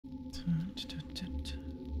Accepted.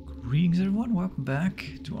 Greetings everyone, welcome back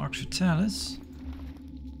to Arx Fatalis.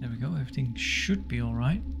 There we go, everything should be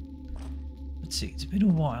alright. Let's see, it's been a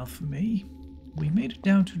while for me. We made it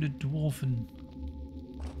down to the Dwarven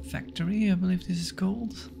Factory, I believe this is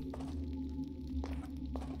called.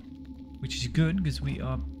 Which is good, because we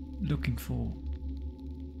are looking for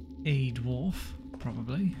a dwarf,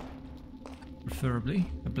 probably. Preferably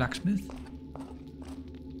a blacksmith.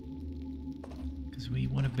 Because we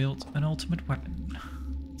want to build an ultimate weapon.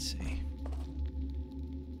 Let's see.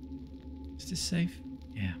 Is this safe?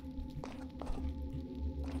 Yeah.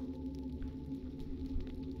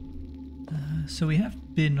 So we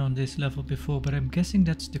have been on this level before, but I'm guessing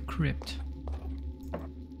that's the crypt.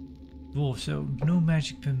 Dwarf, so no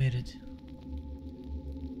magic permitted.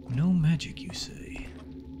 No magic, you say?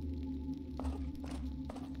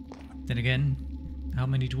 Then again, how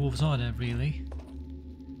many dwarves are there really?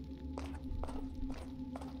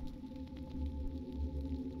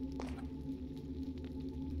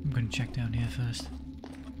 I'm gonna check down here first.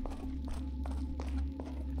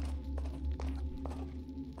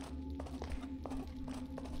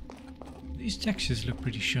 These textures look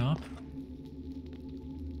pretty sharp.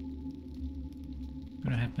 I'm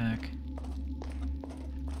gonna head back.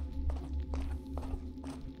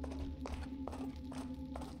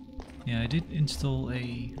 Yeah, I did install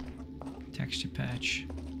a texture patch.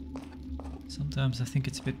 Sometimes I think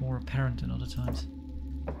it's a bit more apparent than other times.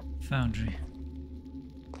 Foundry.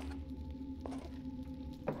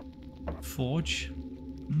 Forge.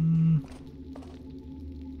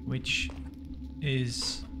 Which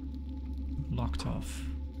is locked off.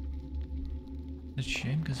 That's a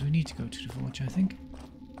shame, because we need to go to the forge, I think.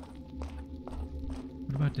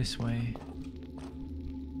 What about this way?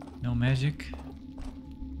 No magic?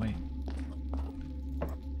 Wait.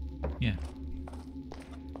 Yeah.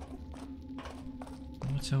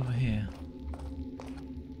 What's over here?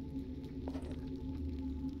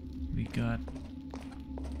 We got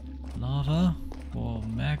lava or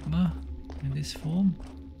magma in this form.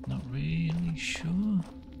 Not really sure.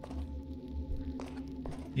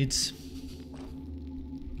 It's,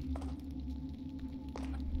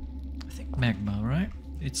 I think, magma, right?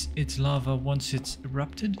 It's lava once it's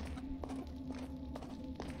erupted.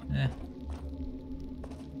 Eh.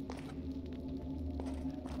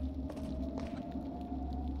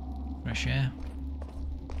 Fresh air.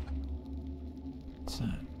 What's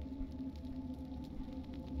that?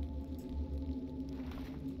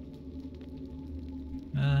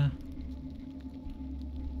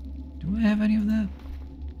 Do I have any of that?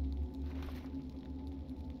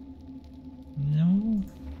 No,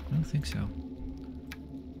 I don't think so.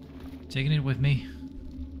 Taking it with me.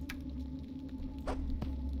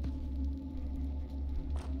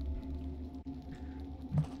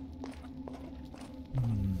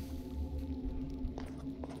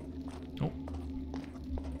 Oh.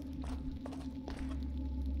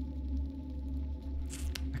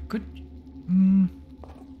 I could...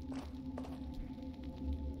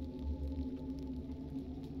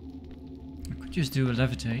 I could just do a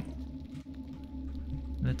levitate.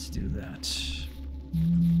 Let's do that.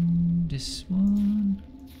 This one.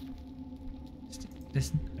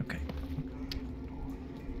 This. Okay.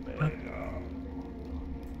 Up.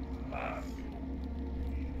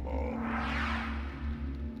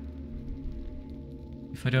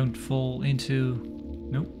 If I don't fall into...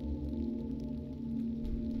 Nope.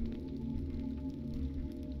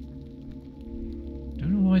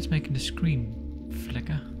 Don't know why it's making the screen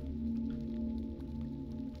flicker.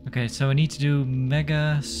 Okay, so I need to do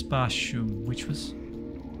Mega Spatium, which was...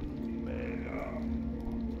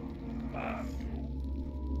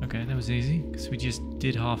 Okay, that was easy, because we just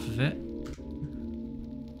did half of it.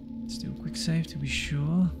 Let's do a quick save to be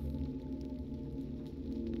sure.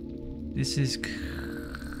 This is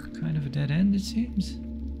kind of a dead end, it seems.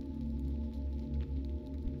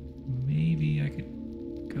 Maybe I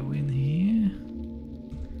could go in here.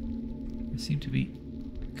 I seem to be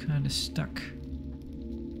kind of stuck.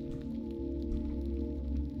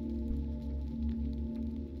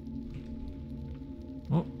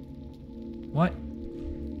 Oh, what?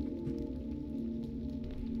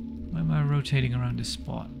 Why am I rotating around this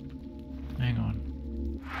spot? Hang on.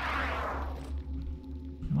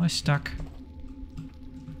 Am I stuck? Oh,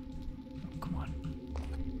 come on.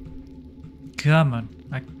 Come on.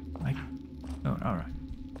 Oh, alright.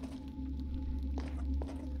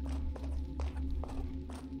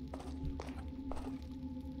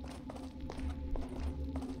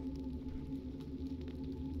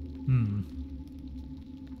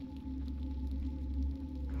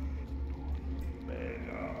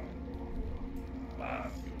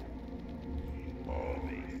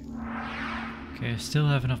 Okay, I still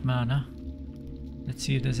have enough mana. Let's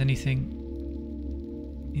see if there's anything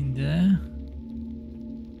in there.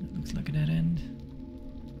 That looks like a dead end.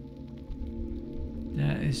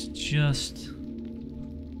 That is just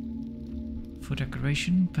for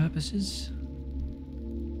decoration purposes.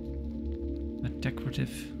 A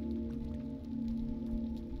decorative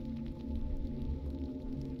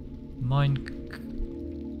mine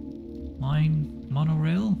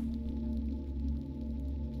monorail.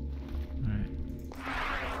 Alright.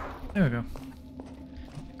 There we go.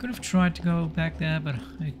 Could have tried to go back there, but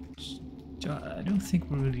I don't think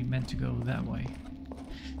we're really meant to go that way.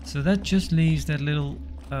 So that just leaves that little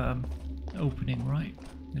opening, right?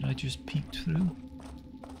 That I just peeked through.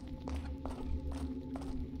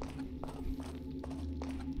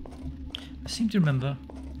 I seem to remember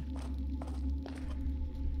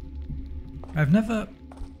I've never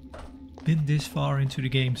been this far into the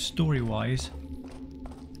game story-wise,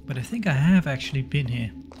 but I think I have actually been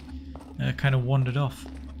here. I kind of wandered off.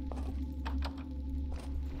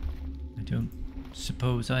 I don't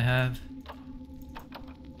suppose I have.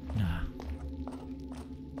 Nah.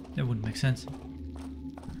 That wouldn't make sense.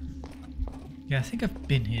 Yeah, I think I've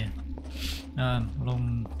been here a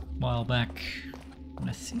long while back. And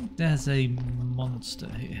I think there's a monster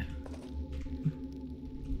here,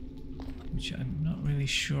 which I'm not really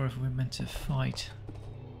sure if we're meant to fight.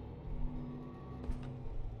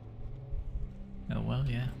 Oh well,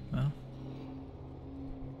 yeah, well.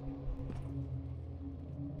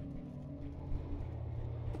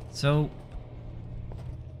 So,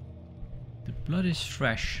 the blood is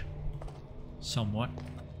fresh, somewhat.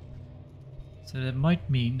 So that might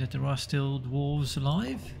mean that there are still dwarves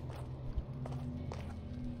alive?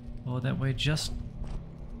 Or that we're just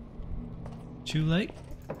too late?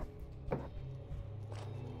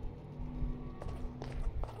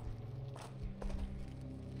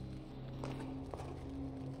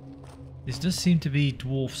 This does seem to be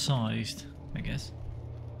dwarf-sized, I guess.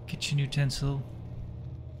 Kitchen utensil.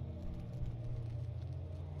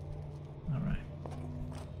 Alright.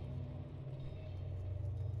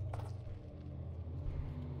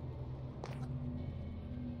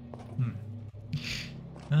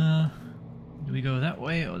 Do we go that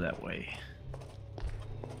way or that way?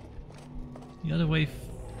 The other way.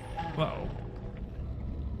 Whoa.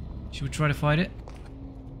 Should we try to fight it?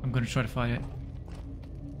 I'm gonna try to fight it.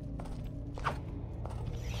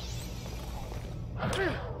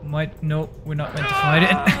 No, we're not meant to fight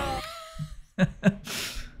it.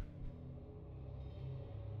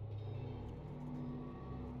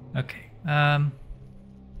 Okay.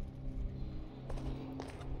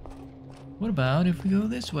 What about if we go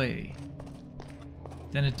this way?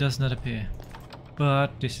 Then it does not appear.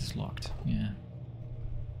 But this is locked. Yeah.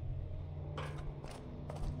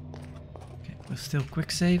 Okay, we'll still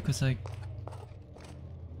quick save because I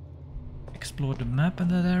explored the map in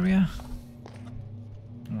that area.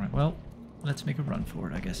 Alright, well, let's make a run for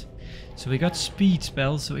it, I guess. So we got speed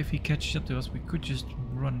spells, so if he catches up to us, we could just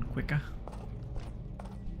run quicker.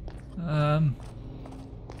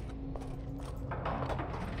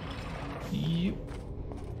 Yep.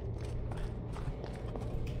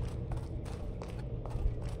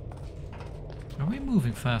 Are we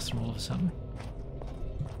moving faster all of a sudden?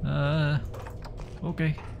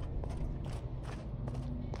 Okay.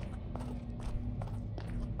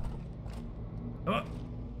 Oh.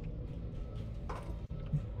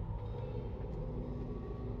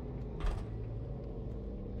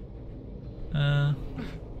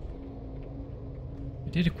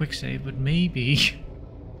 I did a quick save, but maybe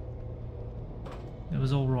that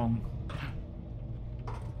was all wrong.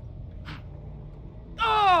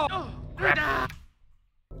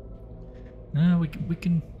 No, we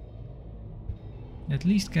can at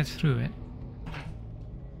least get through it.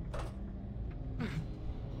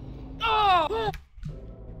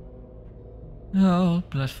 Oh,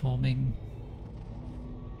 platforming.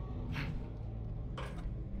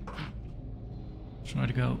 Try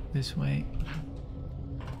to go this way.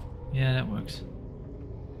 Yeah, that works.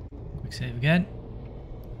 Quick save again.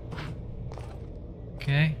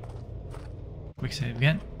 Okay. Quick save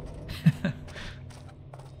again.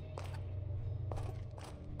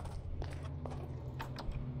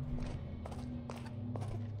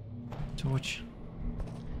 Torch.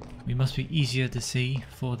 We must be easier to see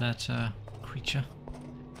for that creature.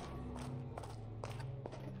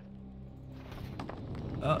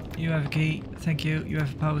 Oh, you have a key. Thank you. You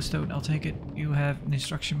have a power stone. I'll take it. You have an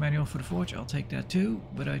instruction manual for the forge. I'll take that too.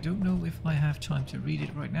 But I don't know if I have time to read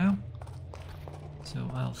it right now. So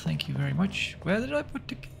I'll thank you very much. Where did I put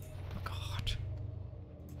the key? Oh God.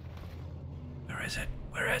 Where is it?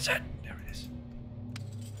 Where is it? There it is.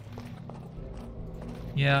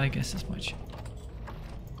 Yeah, I guess as much.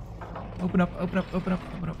 Open up, open up, open up,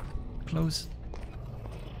 open up. Close.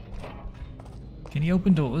 Can he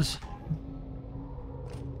open doors?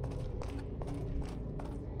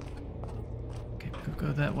 Okay,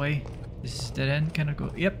 go that way. This is dead end. Can I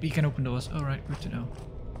go? Yep, he can open doors. Alright, good to know.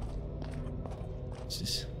 What's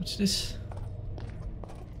this? What's this?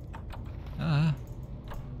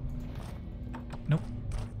 Nope.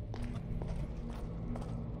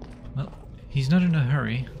 Well, he's not in a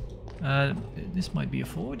hurry. This might be a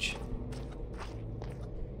forge.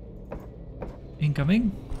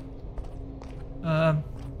 Incoming.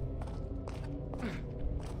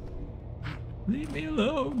 Leave me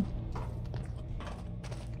alone.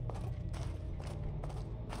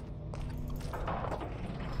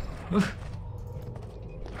 Up.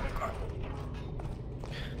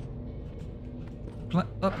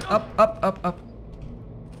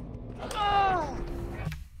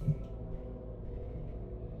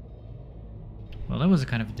 Well, that was a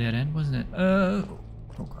kind of a dead end, wasn't it? Oh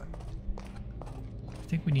god. I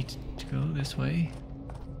think we need to go this way.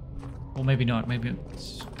 Or maybe not, maybe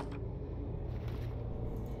it's...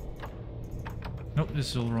 Nope,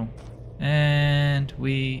 this is all wrong. And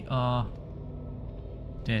we are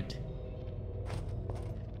dead.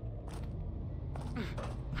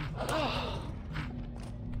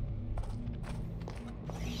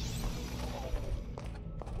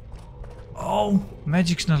 Oh,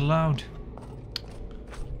 magic's not allowed.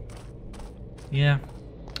 Yeah,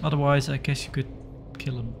 otherwise I guess you could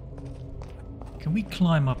kill him. Can we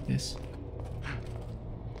climb up this?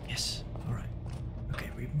 Yes, alright. Okay,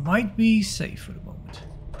 we might be safe for the moment.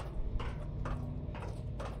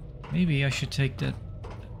 Maybe I should take a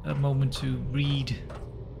moment to read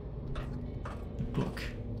the book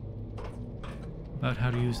about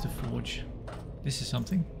how to use the forge. This is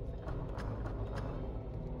something.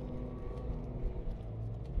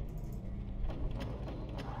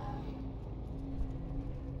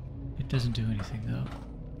 It doesn't do anything though.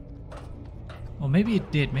 Or maybe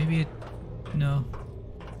it did, maybe it... no.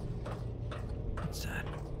 What's that?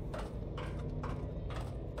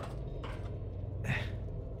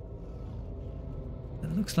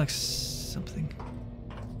 That looks like something.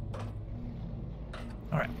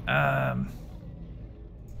 Alright,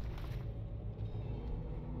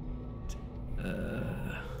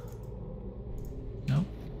 no?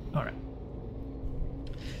 Alright.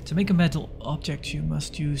 To make a metal object, you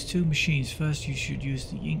must use two machines. First, you should use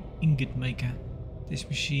the ingot maker. This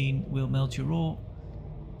machine will melt your ore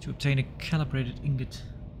to obtain a calibrated ingot.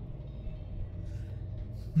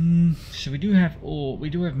 So we do have ore, we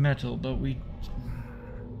do have metal, but we...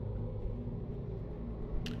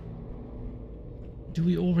 do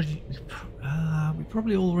we already... we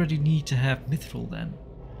probably already need to have mithril then.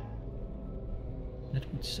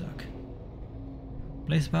 That would suck.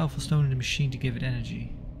 Place a powerful stone in the machine to give it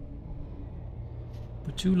energy.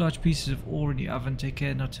 Put two large pieces of ore in the oven. Take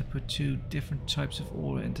care not to put two different types of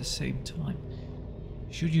ore at the same time.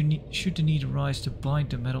 Should the need arise to bind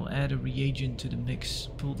the metal, add a reagent to the mix.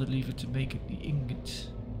 Pull the lever to make it the ingot.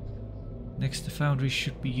 Next, the foundry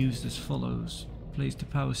should be used as follows. Place the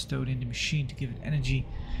power stone in the machine to give it energy.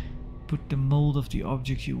 Put the mold of the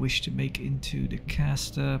object you wish to make into the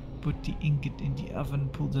caster. Put the ingot in the oven.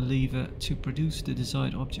 Pull the lever to produce the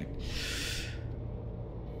desired object.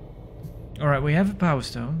 Alright, we have a power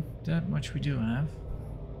stone. That much we do have.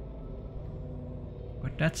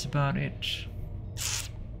 But that's about it.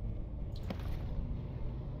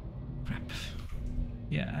 Crap.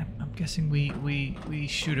 Yeah, I'm guessing we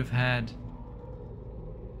should have had...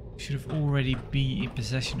 should have already be in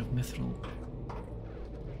possession of mithril.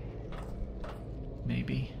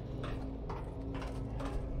 Maybe.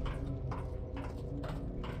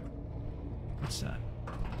 What's that?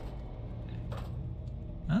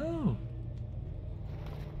 Oh!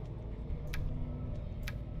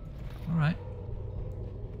 Alright.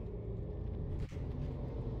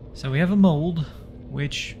 So we have a mold,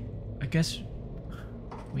 which I guess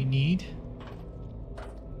we need.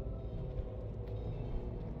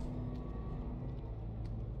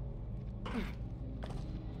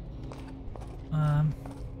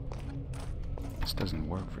 This doesn't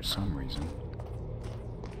work for some reason.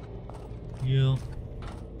 Yeah.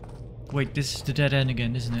 Wait, this is the dead end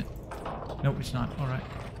again, isn't it? No, it's not. Alright.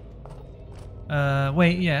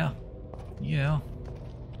 Wait, yeah. Yeah.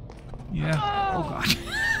 Yeah. Oh god.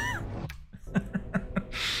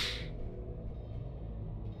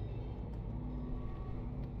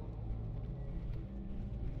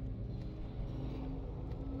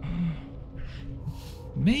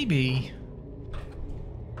 Maybe.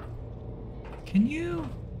 Can you?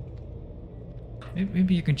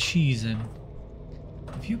 Maybe you can cheese him.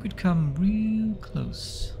 If you could come real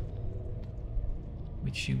close,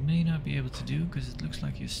 which you may not be able to do because it looks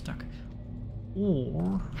like you're stuck,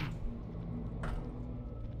 or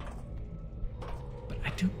but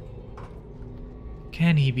I don't.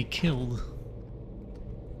 Can he be killed?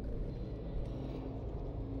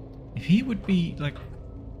 If he would be like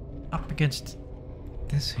up against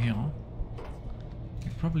this hill,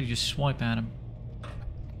 you'd probably just swipe at him.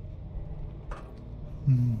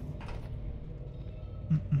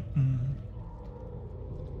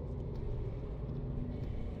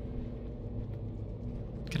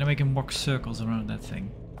 Can I make him walk circles around that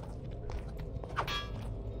thing?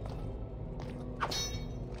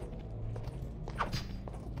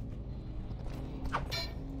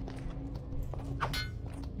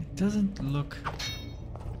 It doesn't look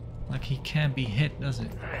like he can be hit, does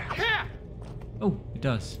it? Oh, it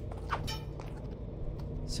does.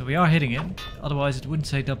 So we are hitting it, otherwise it wouldn't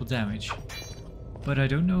say double damage. But I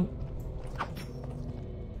don't know.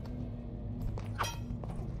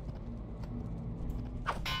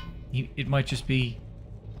 It might just be,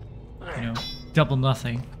 you know, double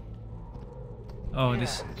nothing. Oh,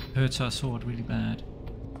 this hurts our sword really bad.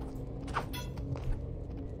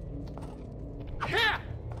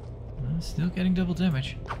 Still getting double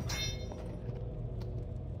damage.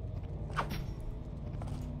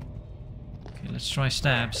 Okay, let's try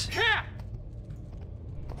stabs.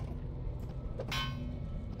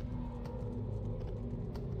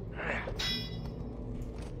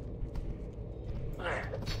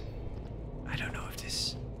 I don't know if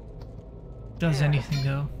this does anything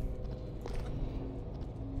though.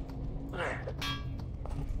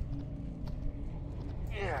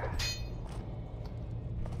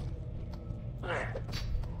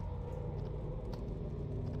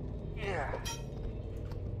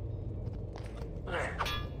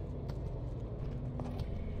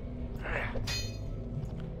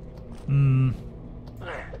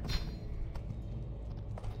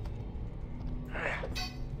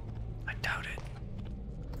 I doubt it.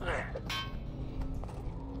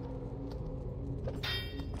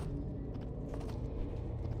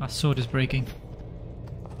 Our sword is breaking.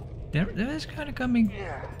 There is kind of coming.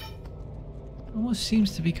 Almost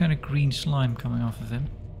seems to be kind of green slime coming off of him.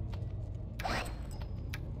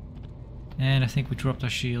 And I think we dropped our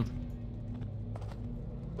shield.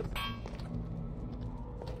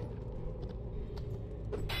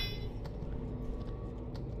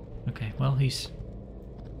 Okay, well, he's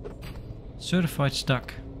certified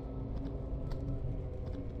stuck.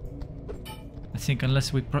 I think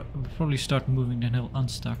unless we probably start moving, then he'll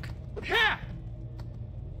unstuck.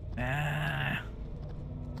 Ah.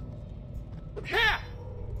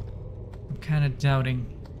 I'm kind of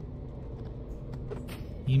doubting.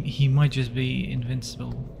 He might just be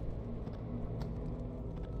invincible.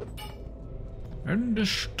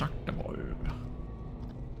 Indestructible.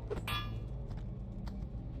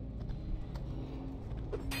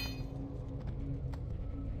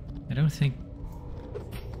 I don't think...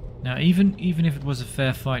 Now, even if it was a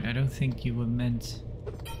fair fight, I don't think you were meant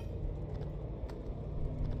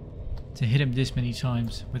to hit him this many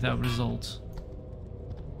times without results.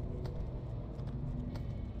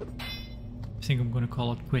 I think I'm gonna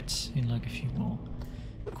call it quits in like a few more.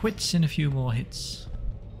 Quits in a few more hits.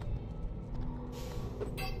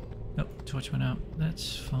 Oh, torch went out.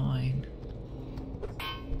 That's fine.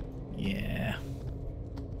 Yeah.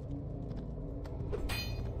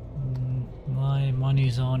 My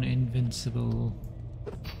money's on invincible.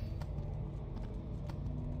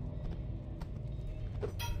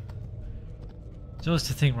 So that's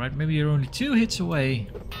the thing, right? Maybe you're only 2 hits away.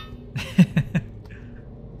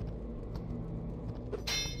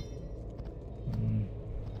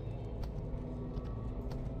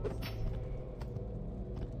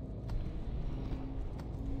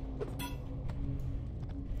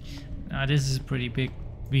 This is a pretty big,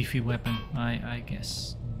 beefy weapon, I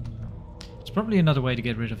guess. It's probably another way to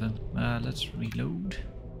get rid of him. Let's reload.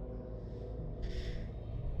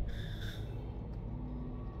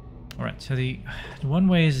 Alright, so the one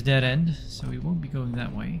way is a dead end, so we won't be going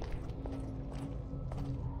that way.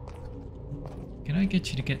 Can I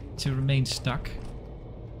get you to remain stuck?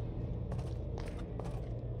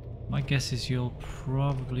 My guess is you'll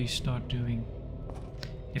probably start doing...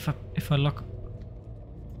 If I lock...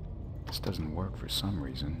 This doesn't work for some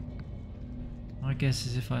reason. My guess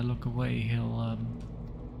is if I look away, he'll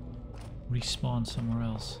respawn somewhere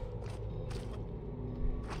else.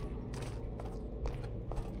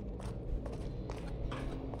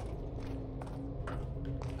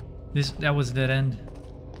 That was a dead end.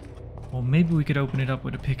 Or maybe we could open it up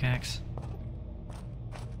with a pickaxe.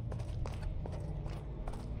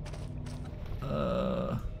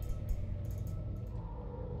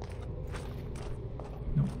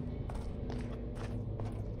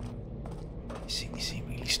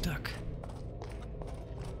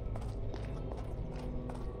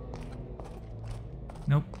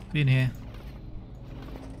 Nope, in here.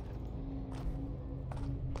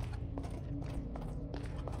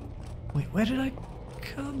 Wait, where did I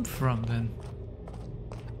come from then?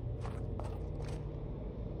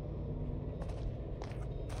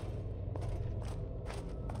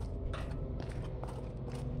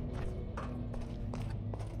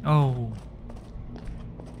 Oh.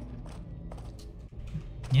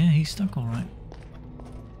 Yeah, he's stuck alright.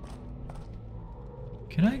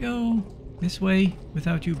 Can I go this way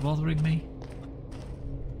without you bothering me?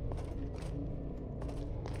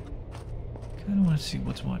 Kinda wanna see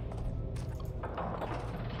what's what.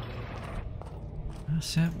 I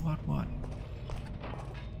said what?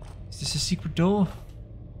 Is this a secret door?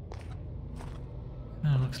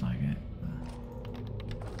 Kinda looks like it.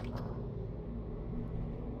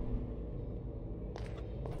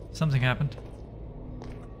 Something happened.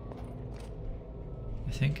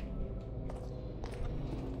 I think.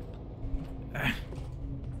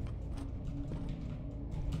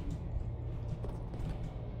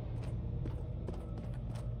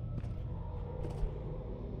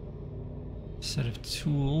 Set of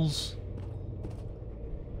tools.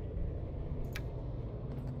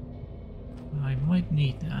 I might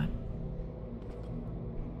need that.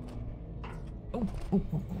 Oh.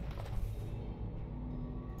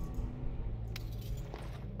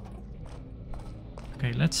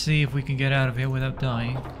 Okay, let's see if we can get out of here without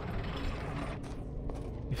dying.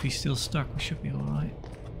 If he's still stuck, we should be alright.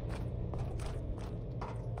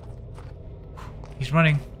 He's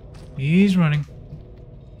running. He's running.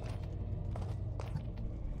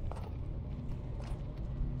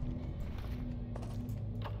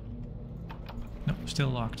 Nope, still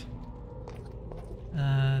locked.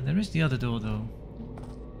 There is the other door though.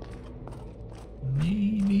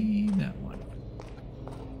 Maybe that one.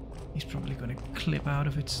 He's probably going to clip out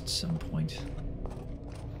of it at some point.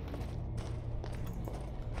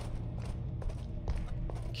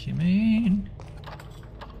 Come in.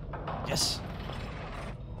 Yes.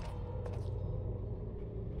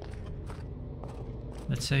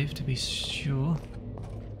 Let's save to be sure.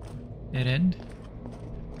 Dead end.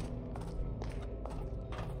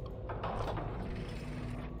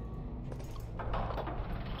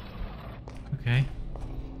 Okay.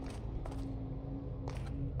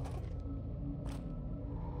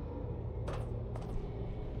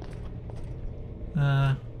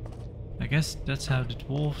 I guess that's how the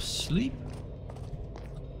dwarves sleep.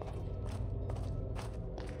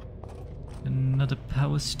 Another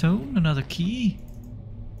power stone, another key.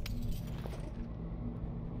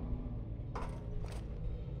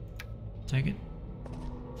 Take it.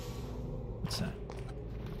 What's that?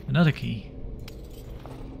 Another key.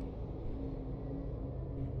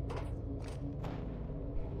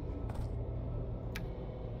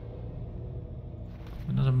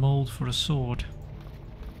 Another mold for a sword.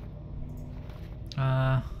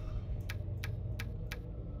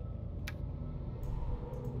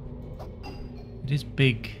 It is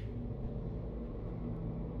big.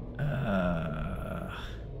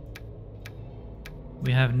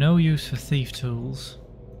 We have no use for thief tools.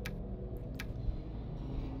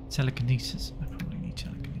 Telekinesis. I probably need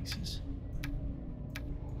telekinesis.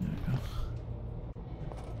 There we go.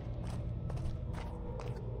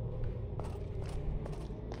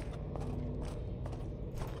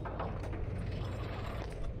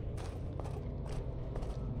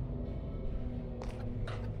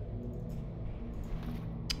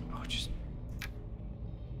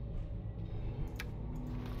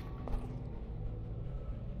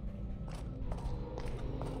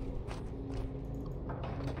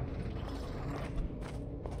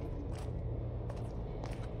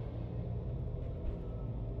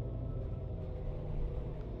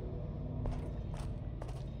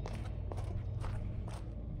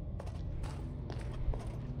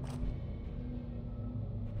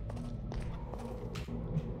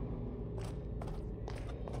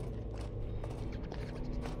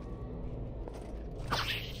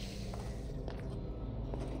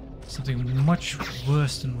 Something much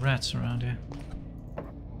worse than rats around here.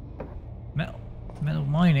 Metal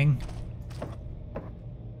mining.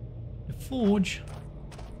 The forge.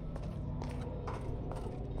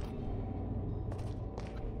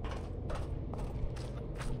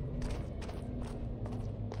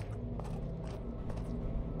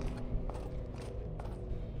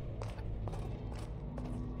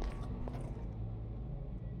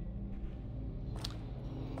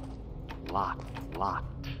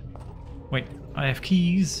 Locked. Wait, I have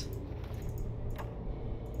keys.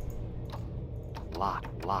 Locked.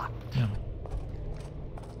 No.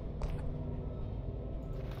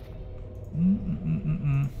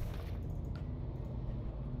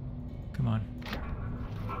 Come on.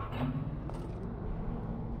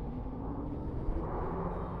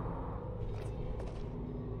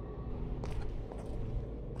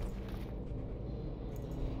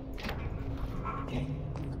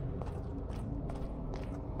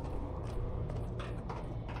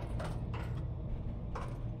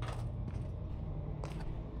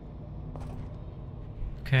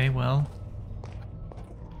 Okay, well.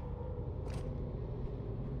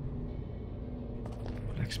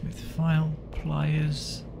 Blacksmith file,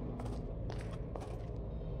 pliers.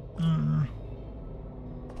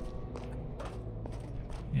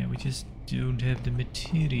 Yeah, we just don't have the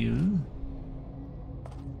material.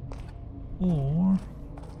 Or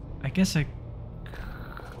I guess I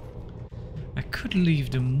could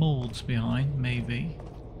leave the molds behind, maybe.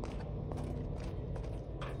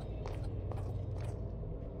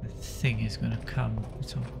 The thing is gonna come at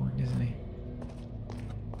some point, isn't he?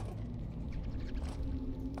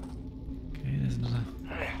 Okay, there's another.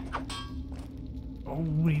 Oh,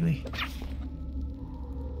 really?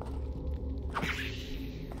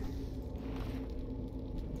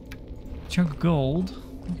 Chunk of gold.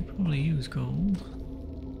 We could probably use gold.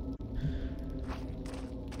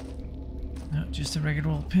 No, just a regular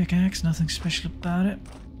old pickaxe, nothing special about it.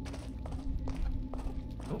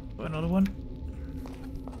 Oh, another one.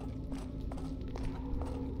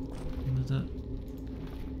 Another.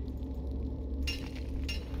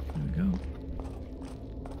 There we go.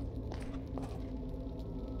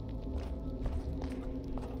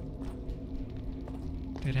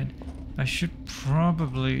 Dead end. I should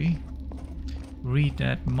probably read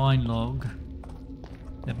that mine log,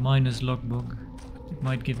 that miner's logbook. It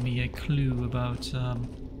might give me a clue about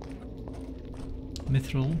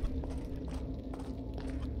mithril,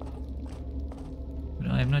 but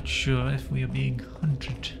I am not sure if we are being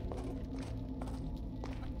hunted.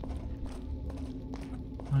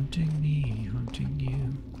 Hunting me, hunting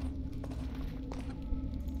you.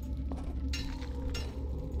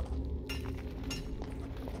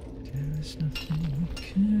 There's nothing we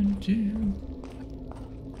can do.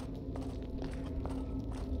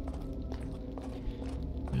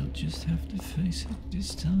 We'll just have to face it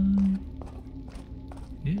this time.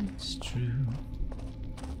 It's true.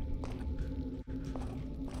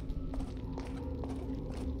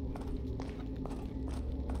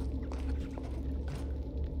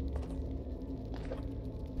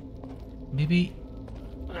 Maybe.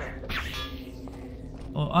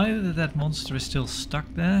 Or either that monster is still stuck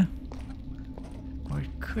there, or it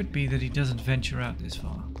could be that he doesn't venture out this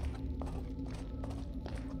far.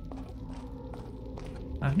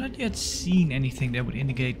 I've not yet seen anything that would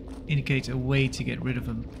indicate a way to get rid of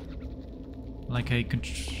him, like a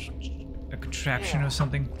contraption or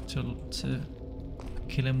something to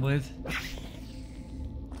kill him with.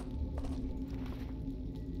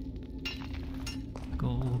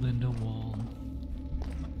 Gold in the wall.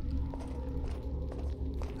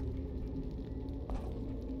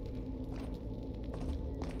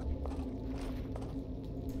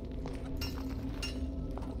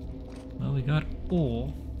 Well, we got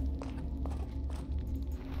ore.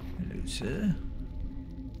 Hello, sir.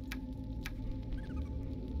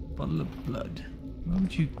 Bottle of blood. Why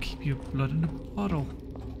would you keep your blood in a bottle?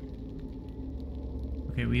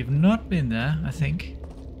 Okay, we have not been there, I think.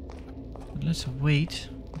 But let's wait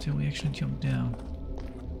until we actually jump down.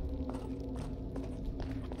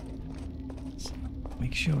 Let's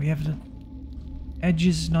make sure we have the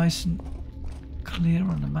edges nice and clear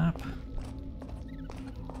on the map.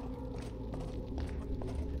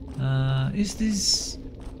 Is this...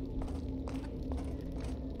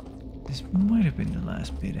 This might have been the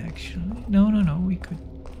last bit, actually. No, we could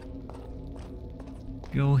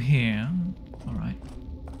go here. Alright.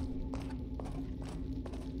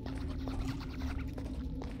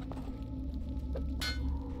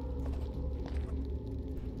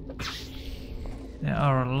 There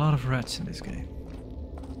are a lot of rats in this game.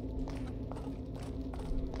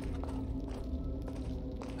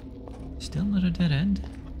 Still not a dead end?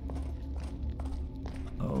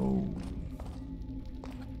 Oh.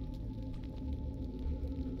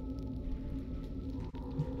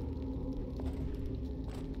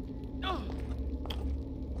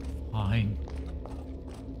 Fine.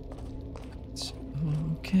 It's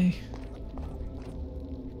okay.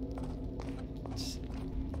 It's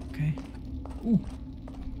okay. Ooh.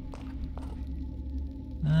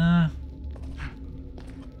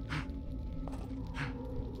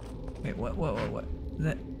 Wait, what?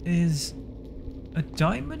 That is a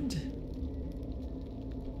diamond?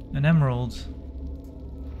 An emerald.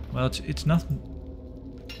 Well, it's nothing.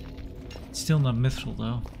 It's still not mithril,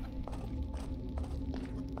 though.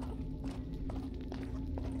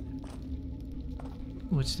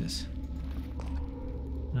 What's this?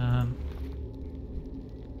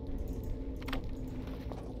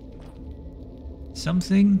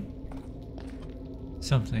 Something.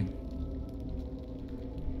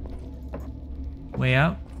 Way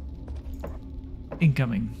out.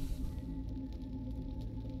 Incoming.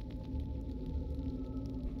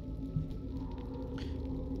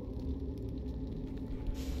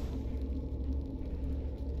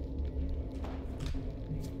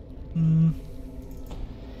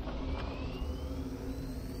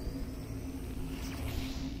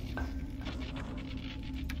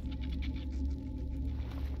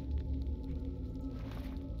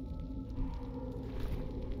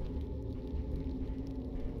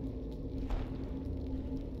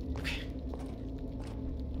 Okay.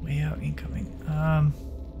 Way out incoming.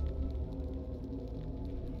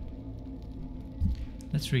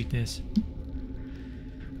 Let's read this.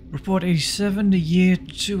 Report 87, the year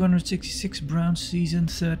 266 brown season,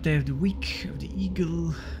 third day of the week of the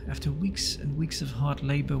Eagle. After weeks and weeks of hard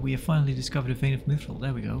labor, we have finally discovered a vein of mithril.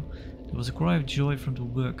 There we go. There was a cry of joy from the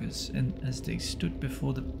workers, and as they stood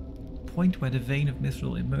before the point where the vein of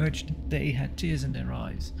mithril emerged, they had tears in their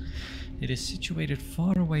eyes. It is situated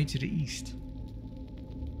far away to the east.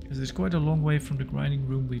 As it is quite a long way from the grinding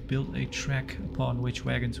room, we built a track upon which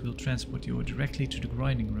wagons will transport the ore directly to the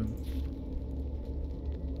grinding room.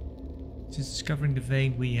 Since discovering the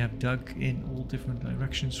vein, we have dug in all different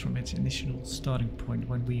directions from its initial starting point.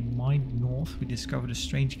 When we mined north, we discovered a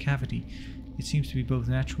strange cavity. It seems to be both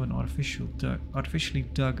natural and artificially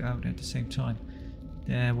dug out at the same time.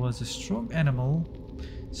 There was a strong animal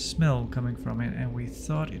smell coming from it, and we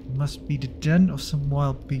thought it must be the den of some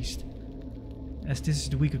wild beast. As this is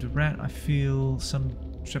the week of the rat, I feel some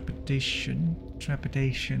trepidation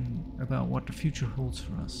about what the future holds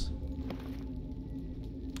for us.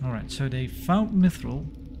 Alright, so they found mithril.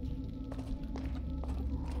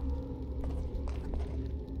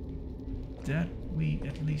 That we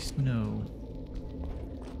at least know.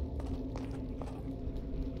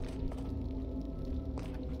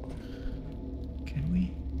 Can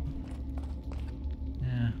we?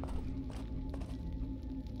 Yeah.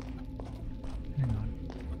 Hang on.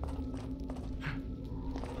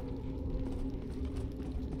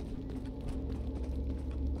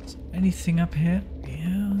 Is anything up here?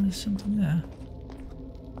 Yeah, there's something there.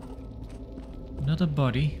 Not a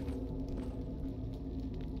body.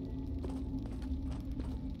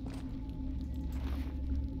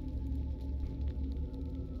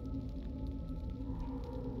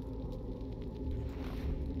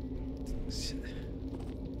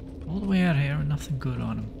 All the way out here and nothing good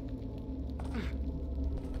on him.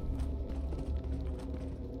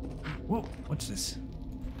 Whoa, what's this?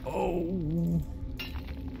 Oh!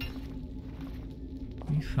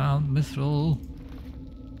 We found mithril,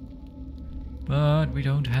 but we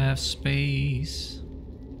don't have space.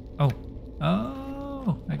 Oh,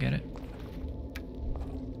 I get it.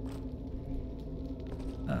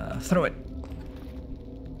 Throw it.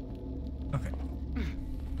 Okay.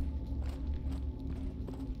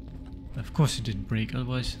 Of course it didn't break,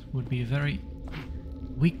 otherwise it would be a very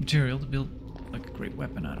weak material to build like a great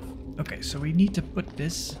weapon out of. Okay, so we need to put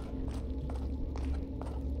this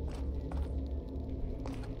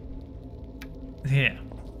here.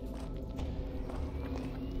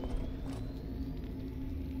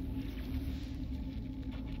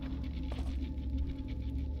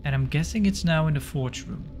 And I'm guessing it's now in the forge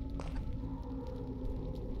room.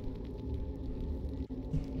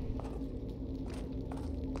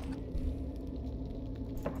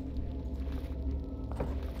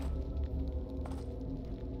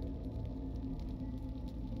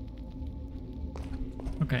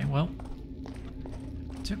 Okay, well,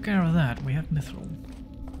 took care of that. We have mithril.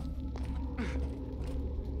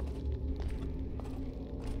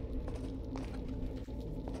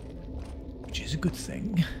 Which is a good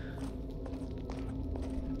thing.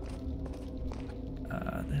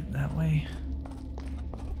 That way.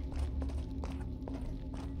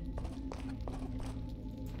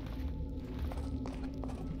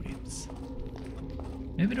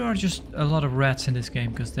 Maybe there are just a lot of rats in this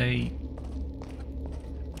game because they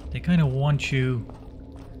kind of want you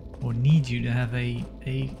or need you to have a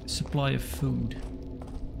supply of food.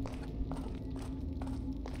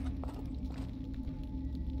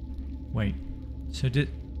 Wait, so did...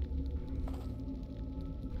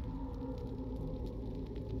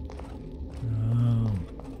 Oh.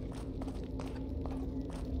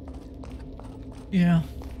 Yeah,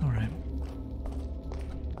 alright.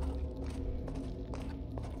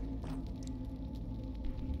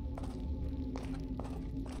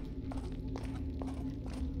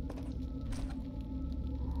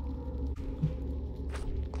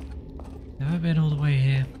 Have I been all the way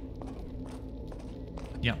here?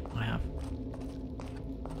 Yeah, I have.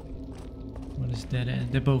 What is dead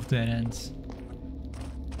end? They're both dead ends.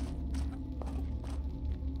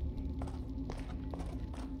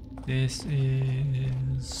 This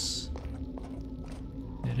is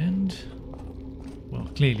dead end. Well,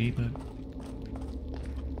 clearly, but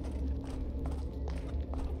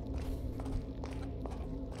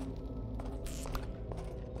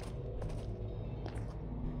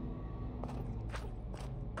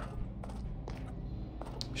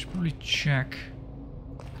probably check.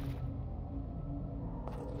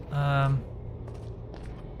 I'm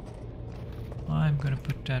gonna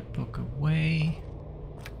put that book away.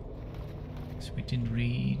 So we didn't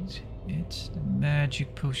read it. The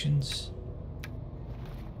magic potions.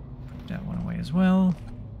 Put that one away as well.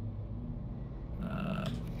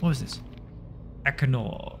 What was this?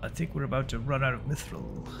 Akanor. I think we're about to run out of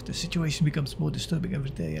mithril. The situation becomes more disturbing every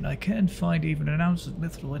day, and I can't find even an ounce of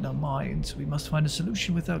mithril in our mines. We must find a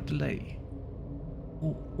solution without delay.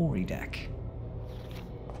 Oridak.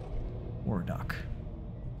 Ordak.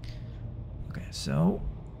 Okay, so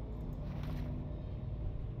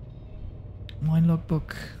mine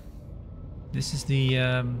logbook. This is the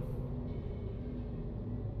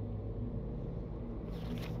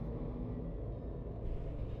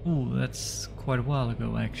ooh, that's quite a while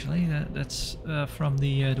ago actually. That's from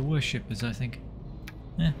the worshippers, I think.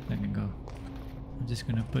 That can go. I'm just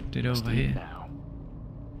gonna put it over here. Now.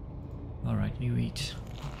 All right, you eat.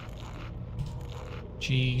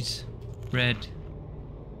 Cheese, bread,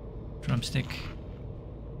 drumstick.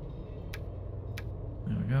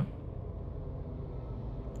 There we go.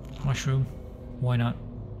 Mushroom. Why not?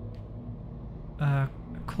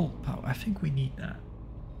 Cold power. I think we need that.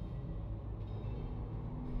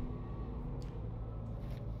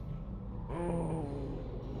 Oh.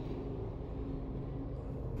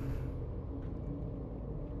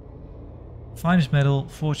 Finest metal,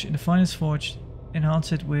 forged in the finest forge.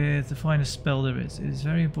 Enhance it with the finest spell there is. It is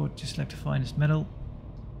very important to select the finest metal.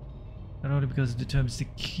 Not only because it determines the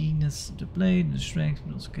keenness of the blade and the strength,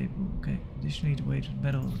 but also capable. Okay. Additionally, the weight of the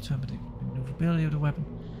metal will determine the maneuverability of the weapon,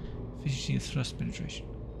 efficiency of thrust penetration.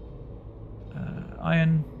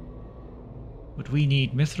 Iron. But we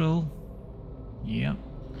need mithril. Yeah.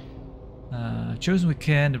 Chosen with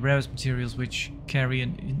care, the rarest materials which carry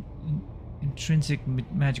an intrinsic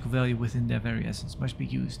magical value within their very essence must be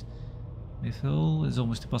used. Mithril is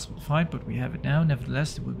almost impossible to find, but we have it now.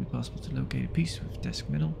 Nevertheless, it would be possible to locate a piece with desk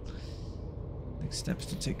metal. Next step is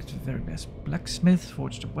to take it to the very best blacksmith,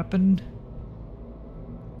 forge the weapon.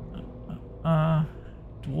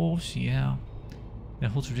 Dwarves, yeah. Their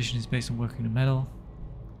whole tradition is based on working the metal.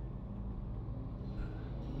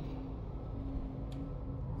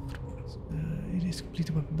 It is complete.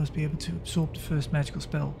 The weapon must be able to absorb the first magical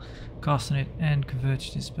spell cast on it and convert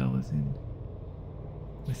this spell within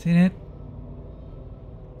it.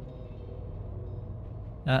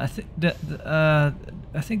 I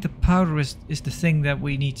think the powder is the thing that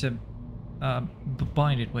we need to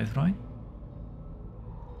bind it with, right?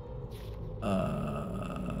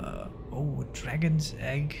 Oh, a dragon's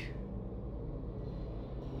egg.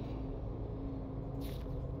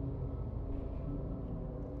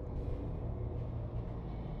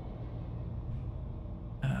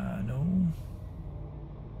 No.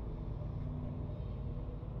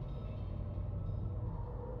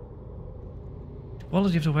 The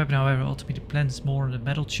quality of the weapon, however, ultimately depends more on the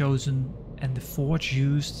metal chosen and the forge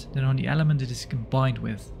used than on the element it is combined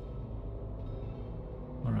with.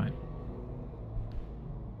 Alright.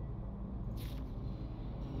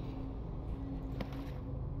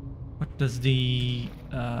 What does the...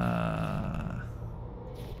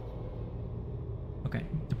 Okay,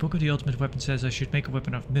 the book of the ultimate weapon says I should make a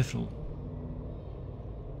weapon of mithril.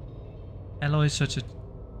 Alloys such as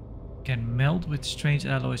can melt with strange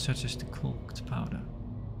alloys such as the corked powder.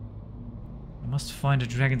 I must find a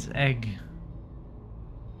dragon's egg.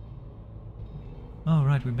 Oh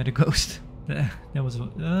right, we met a ghost. That was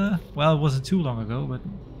well, it wasn't too long ago, but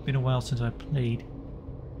been a while since I played.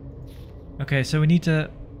 Okay, so we need to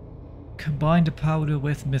combine the powder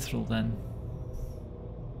with mithril then.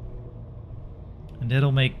 And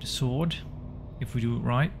that'll make the sword, if we do it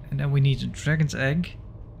right. And then we need a dragon's egg.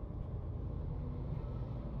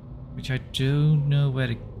 Which I don't know where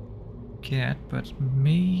to get, but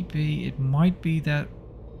maybe it might be that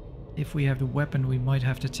if we have the weapon we might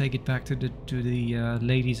have to take it back to the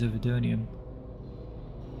ladies of Eternium.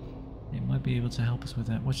 They might be able to help us with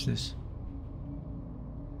that. What's this?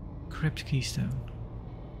 Crypt keystone.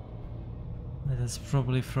 That's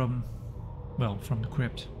probably from, well, from the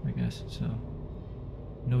crypt, I guess, so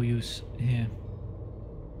no use here.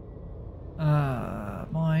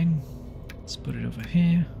 Mine. Let's put it over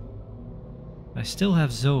here. I still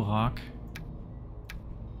have Zohawk.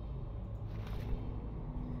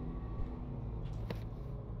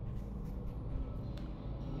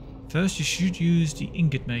 First you should use the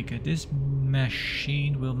ingot maker. This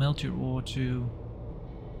machine will melt your ore to...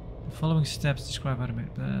 The following steps describe how to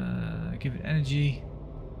make give it energy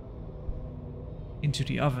into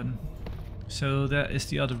the oven. So that is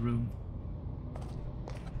the other room.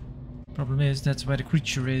 Problem is that's where the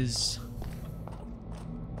creature is.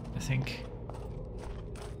 think.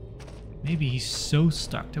 Maybe he's so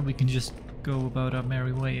stuck that we can just go about our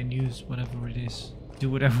merry way and use whatever it is. Do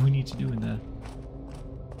whatever we need to do in there.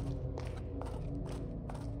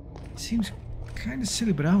 It seems kind of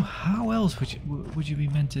silly, but how else would you be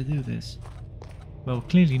meant to do this? Well,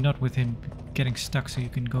 clearly not with him getting stuck so you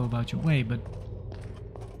can go about your way, but...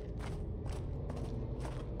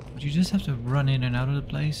 Would you just have to run in and out of the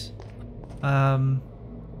place? Hang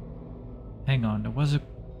on, there was a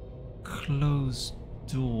closed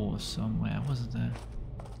door somewhere, wasn't there?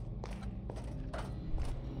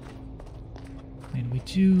 And we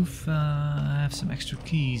do have some extra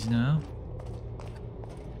keys now.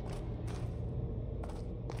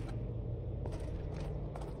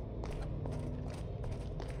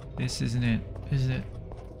 This isn't it, is it?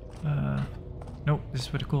 Nope, this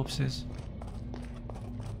is where the corpse is.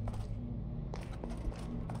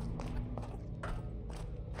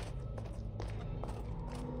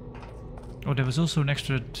 Oh, there was also an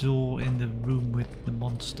extra door in the room with the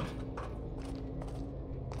monster.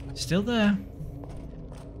 Still there.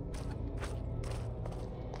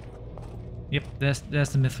 Yep, there's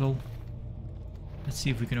the mithril. Let's see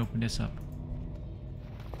if we can open this up.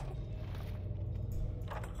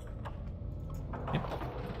 Yep.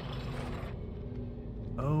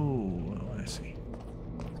 Oh, I see.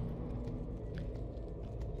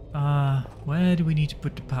 Where do we need to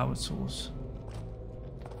put the power source?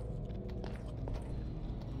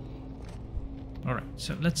 Alright,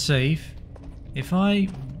 so let's save. If I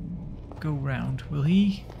go round, will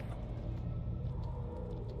he?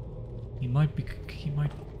 He might be... he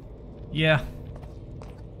might... Yeah.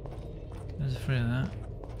 I was afraid of that.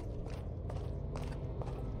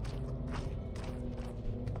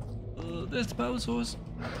 There's the power source.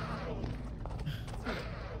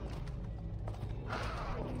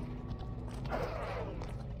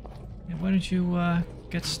 Yeah, why don't you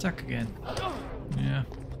get stuck again? Yeah.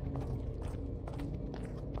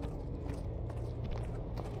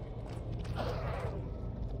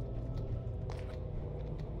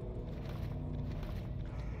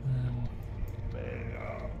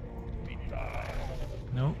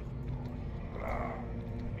 No.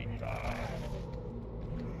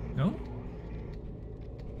 No?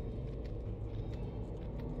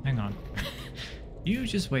 Hang on. You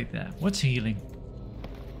just wait there. What's healing?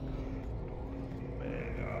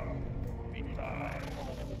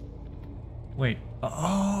 Wait.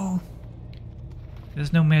 Oh!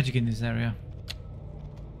 There's no magic in this area.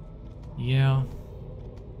 Yeah.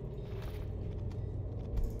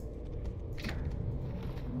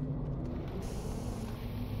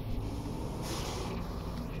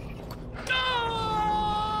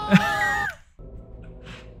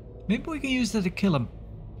 Maybe we can use that to kill him.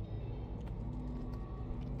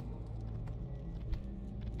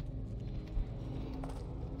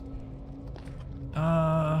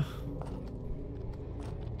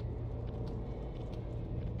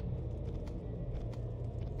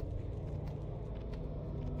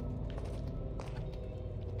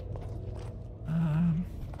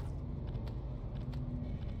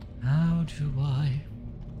 How do I?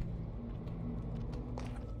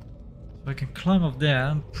 So I can climb up there.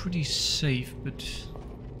 I'm pretty safe, but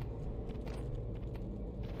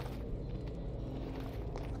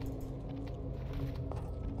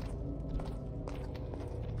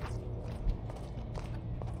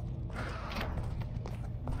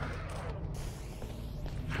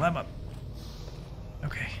climb up.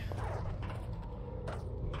 Okay.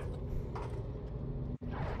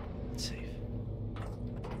 Safe.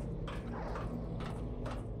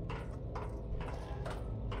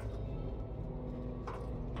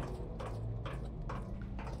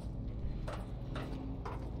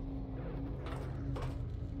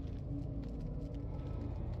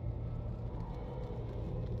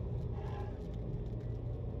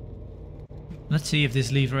 Let's see if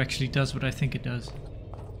this lever actually does what I think it does.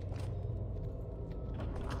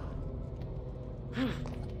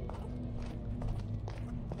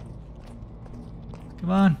 Come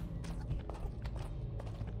on.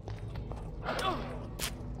 No.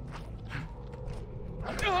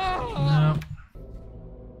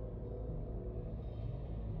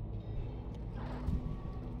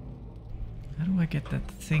 How do I get that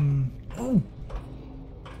thing? Oh!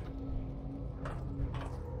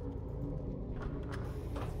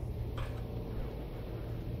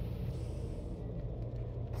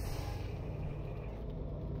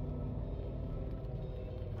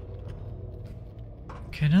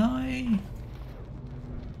 Can I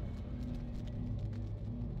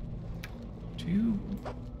do?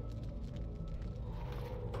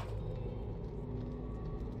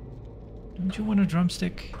 Don't you want a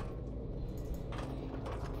drumstick?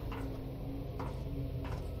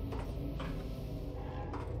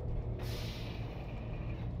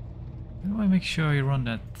 make sure I run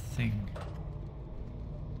that thing.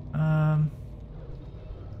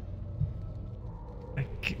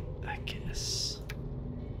 I guess.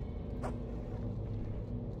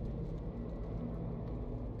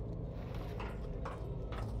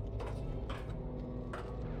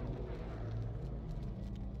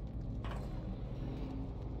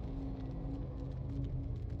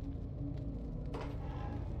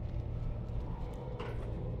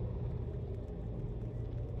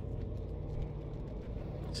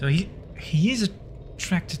 So he is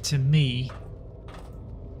attracted to me.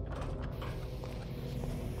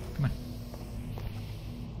 Come on.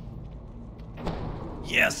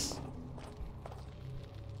 Yes.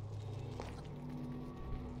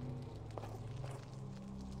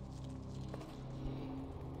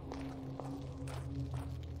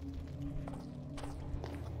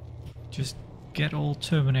 Just get all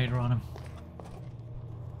Terminator on him.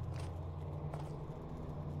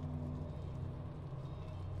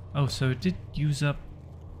 Oh, so it did use up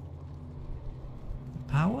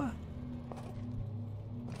power?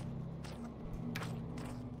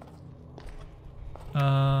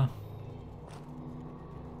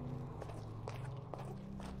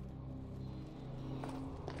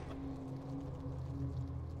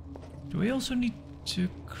 Do we also need to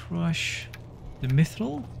crush the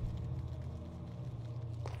mithril?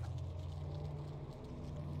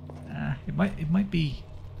 It might be.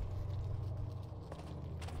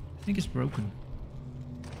 I think it's broken.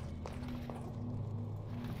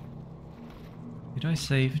 Did I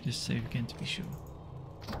save? Just save again to be sure.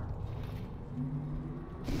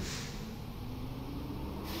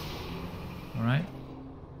 Alright.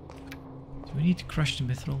 Do we need to crush the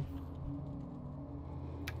mithril?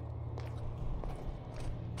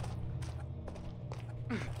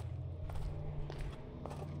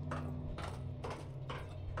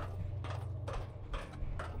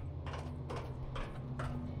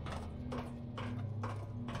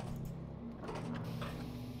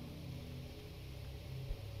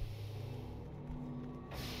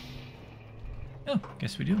 Oh,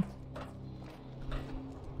 guess we do.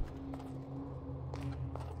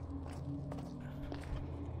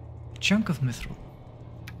 Chunk of mithril.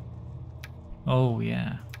 Oh,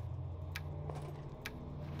 yeah.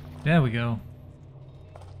 There we go.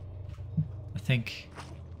 I think.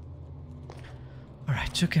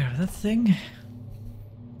 Alright, took care of that thing.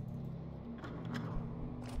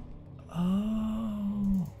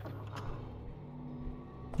 Oh.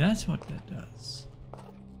 That's what that does.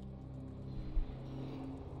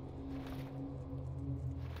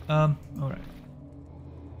 Alright.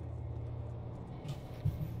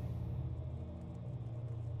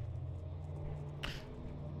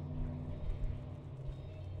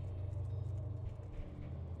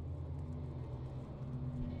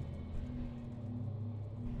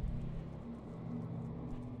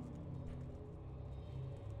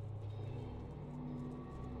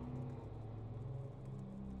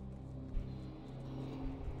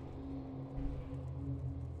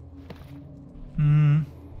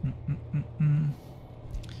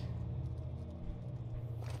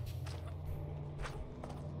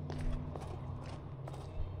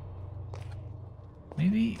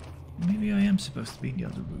 Maybe I am supposed to be in the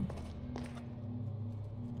other room.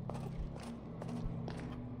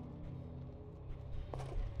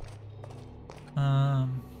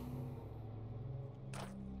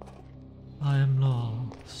 I am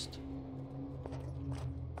lost.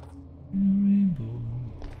 Rainbow.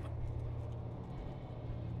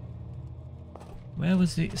 Where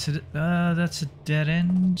was the? So that's a dead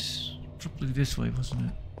end. Probably this way, wasn't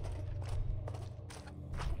it?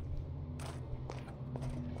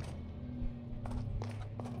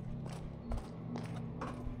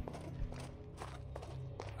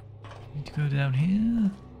 Go down here.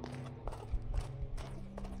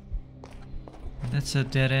 That's a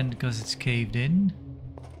dead end because it's caved in.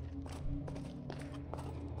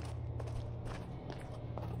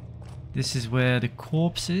 This is where the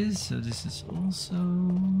corpse is, so this is also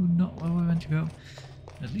not where we want to go.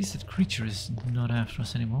 At least that creature is not after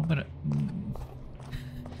us anymore, but now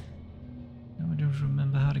I don't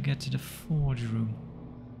remember how to get to the forge room.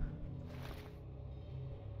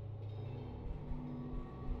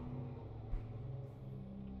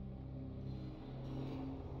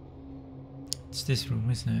 It's this room,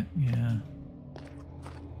 isn't it? Yeah.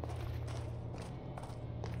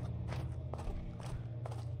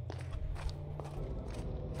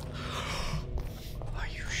 Are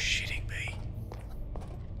you shitting me?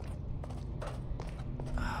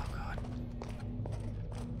 Oh god.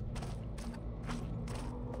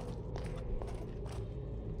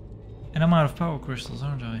 And I'm out of power crystals,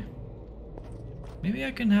 aren't I? Maybe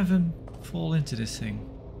I can have him fall into this thing.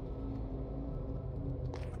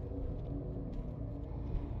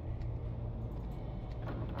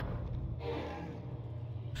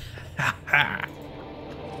 Ha ha!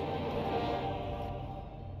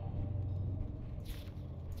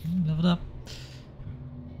 Leveled up.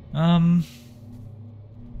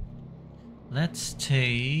 Let's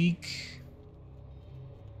take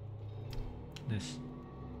this.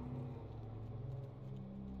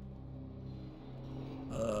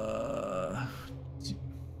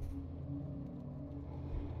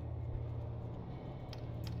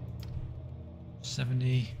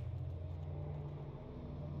 70.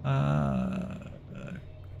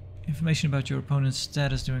 Information about your opponent's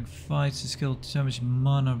status during fights. The skill determines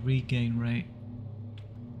mana regain rate.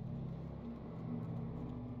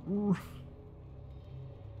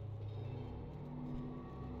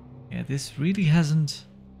 Yeah, this really hasn't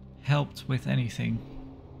helped with anything.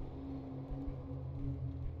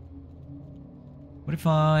 What if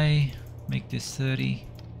I make this 30?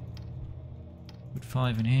 Put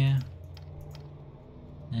 5 in here.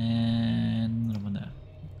 And another one there.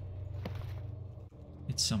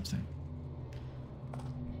 It's something.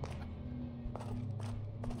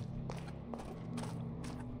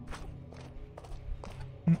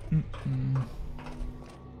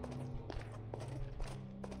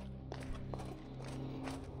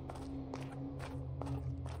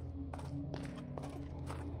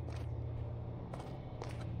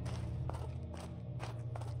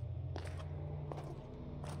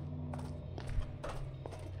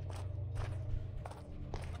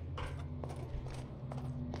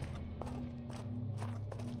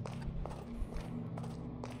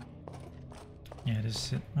 Yeah, this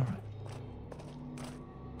is it. Alright.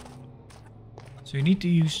 So you need to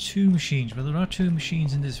use 2 machines. Well, there are 2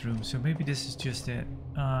 machines in this room, so maybe this is just it.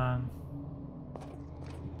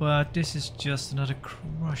 But this is just another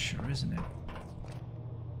crusher, isn't it?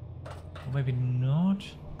 Or maybe not?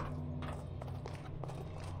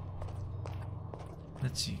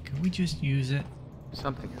 Let's see, can we just use it?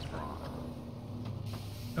 Something is wrong.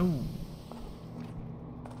 Oh.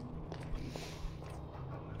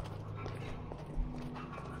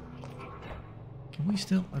 Can we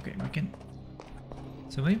still? Okay, we can.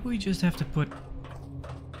 So maybe we just have to put.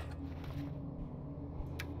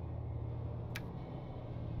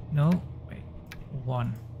 No, wait.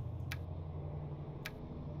 1.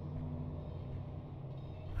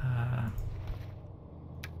 I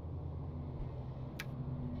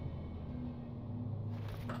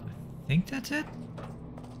think that's it.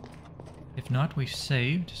 If not, we've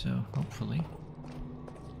saved, so hopefully.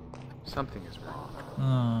 Something is wrong.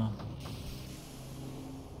 Oh.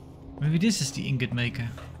 Maybe this is the ingot maker.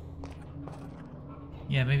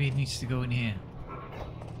 Yeah, maybe it needs to go in here.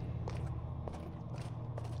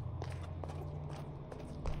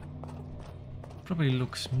 Probably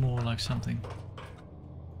looks more like something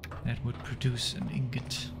that would produce an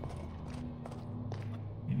ingot.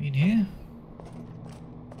 Maybe in here?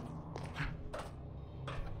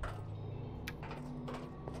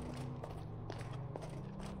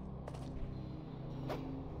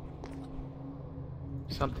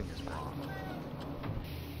 Something is wrong.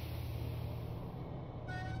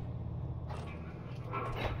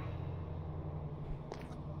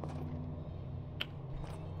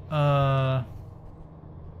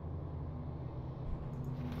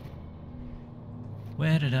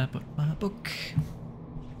 Where did I put my book?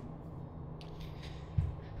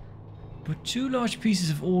 Put 2 large pieces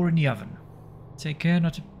of ore in the oven. Take care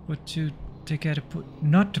not to put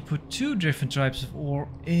 2 different types of ore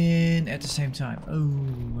in at the same time.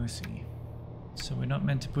 Oh, I see. So we're not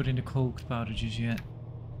meant to put in the cold powder just yet.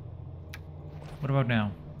 What about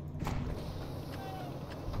now?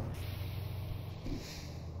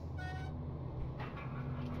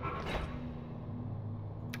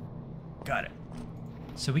 Got it.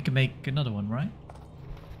 So we can make another one, right?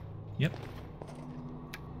 Yep.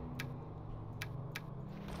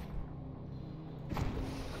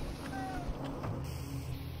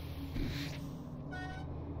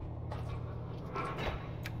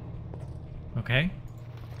 Okay,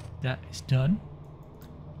 that is done.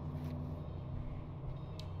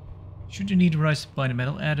 Should you need to rise by the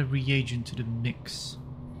metal, add a reagent to the mix.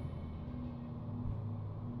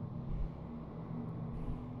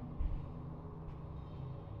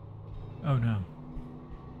 Oh no.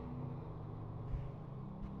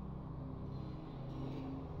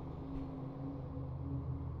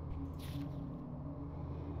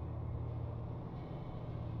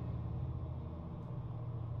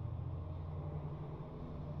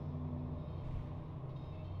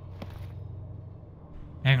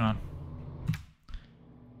 Hang on.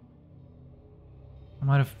 I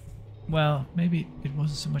might have well, maybe it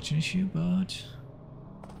wasn't so much an issue, but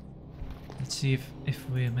let's see if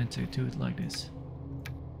we're meant to do it like this.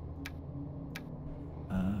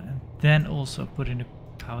 And then also put in the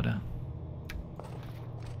powder.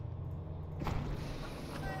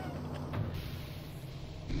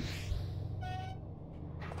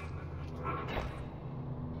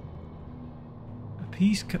 A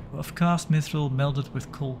piece of cast mithril melded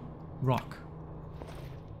with coal rock.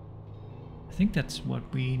 I think that's what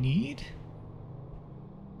we need.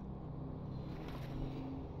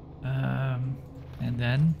 And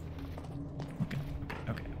then, okay.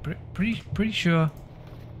 Pretty sure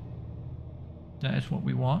that is what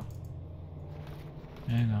we want.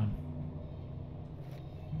 Hang on.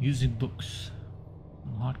 Using books.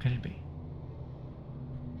 How hard can it be?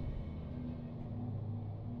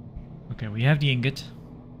 Okay, we have the ingot.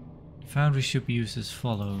 The foundry should be used as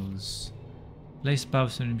follows. Place the power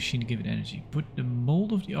cell in the machine to give it energy. Put the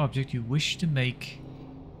mold of the object you wish to make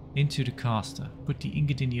into the caster. Put the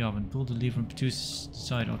ingot in the oven. Pull the lever and produce the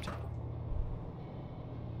desired object.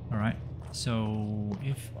 Alright, so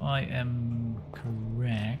if I am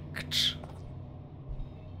correct,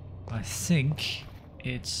 I think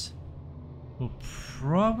it's... we'll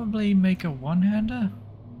probably make a one-hander.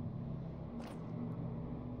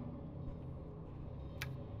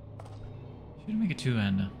 Should make a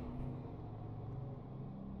two-hander.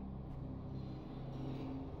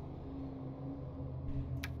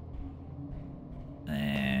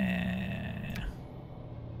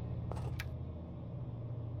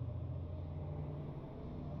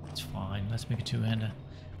 It's fine. Let's make a two-hander.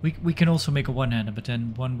 We can also make a one-hander, but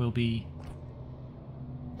then one will be...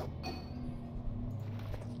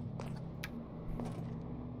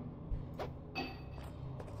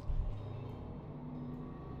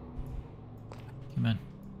 Come on.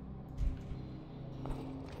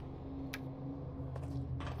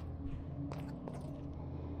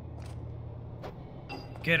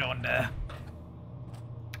 Get on there.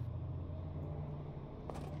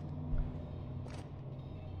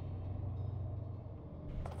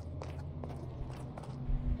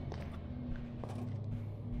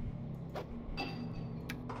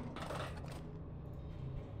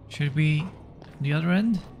 Should we the other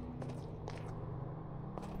end?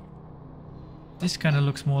 This kind of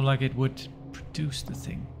looks more like it would produce the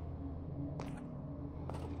thing.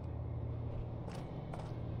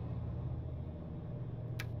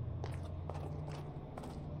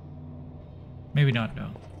 Maybe not,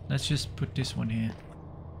 no. Let's just put this one here.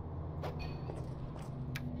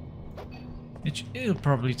 It'll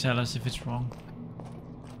probably tell us if it's wrong.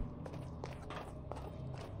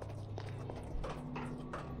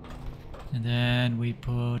 And then we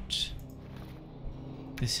put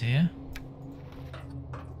this here.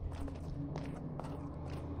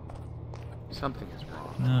 Something is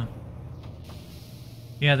wrong. No.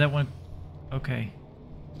 Yeah, that one. Okay.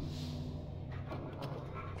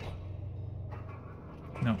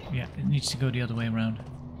 No, yeah, it needs to go the other way around.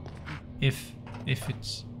 If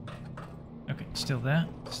it's... Okay, still there.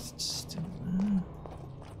 Still there.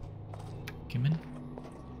 Come in.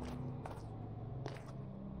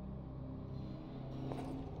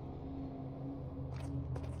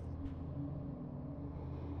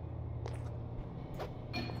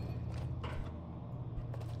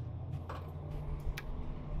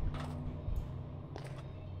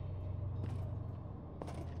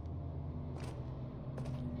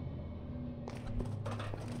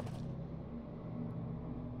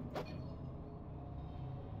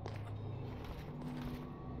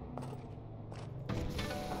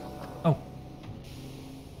 Oh.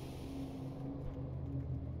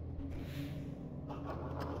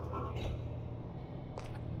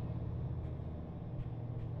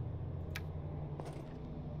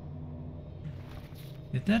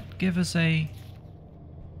 Did that give us a...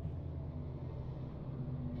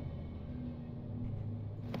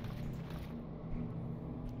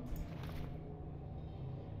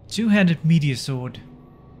 two-handed meteor sword?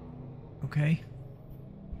 Okay.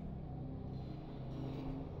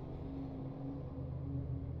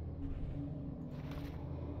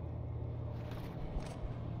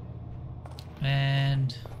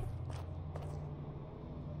 And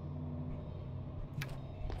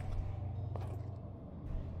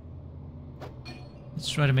let's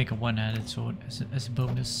try to make a one-handed sword as a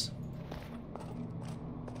bonus.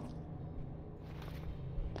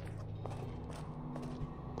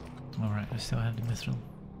 Alright, I still have the mithril.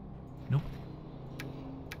 Nope.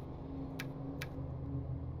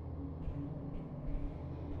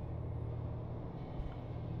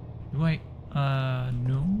 Do I?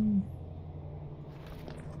 No.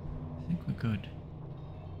 I think we're good.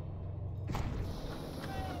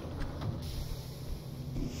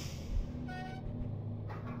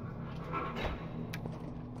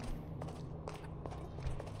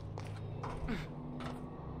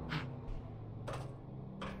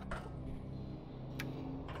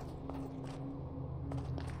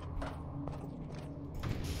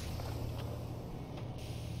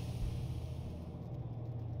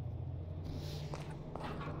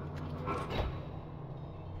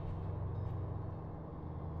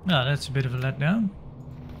 No, that's a bit of a letdown.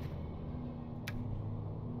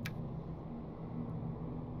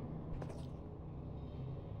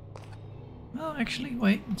 Well, actually,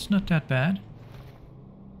 wait, it's not that bad.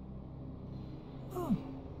 Oh.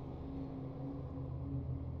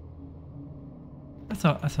 I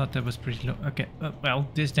thought that was pretty low. Okay, well,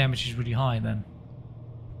 this damage is really high then.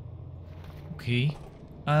 Okay.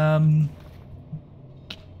 Alright,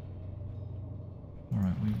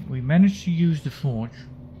 we managed to use the forge.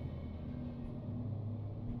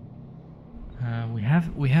 We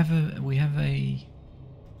have a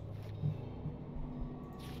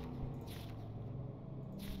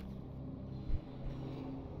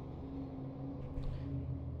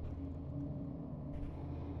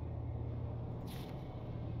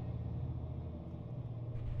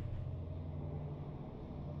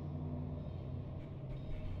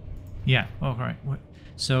yeah, alright.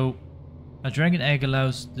 So a dragon egg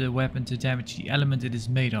allows the weapon to damage the element it is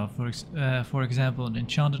made of. For example, an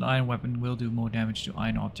enchanted iron weapon will do more damage to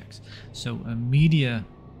iron objects. So a meteor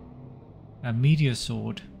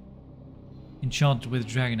sword enchanted with a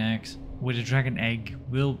dragon egg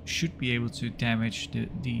should be able to damage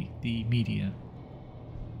the meteor.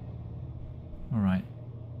 All right.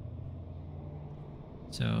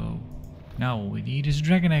 So now all we need is a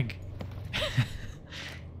dragon egg.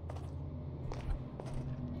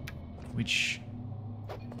 Which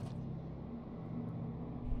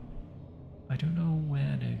I don't know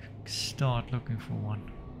where to start looking for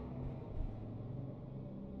one.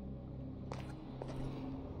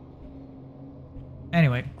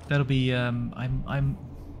 Anyway, that'll be I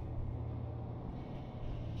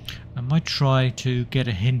might try to get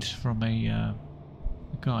a hint from a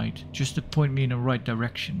guide just to point me in the right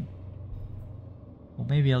direction. Or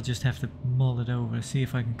maybe I'll just have to mull it over, see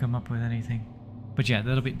if I can come up with anything. But yeah,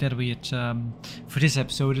 that'll be it for this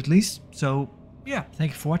episode at least. So yeah,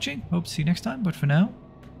 thank you for watching. Hope to see you next time. But for now,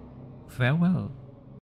 farewell.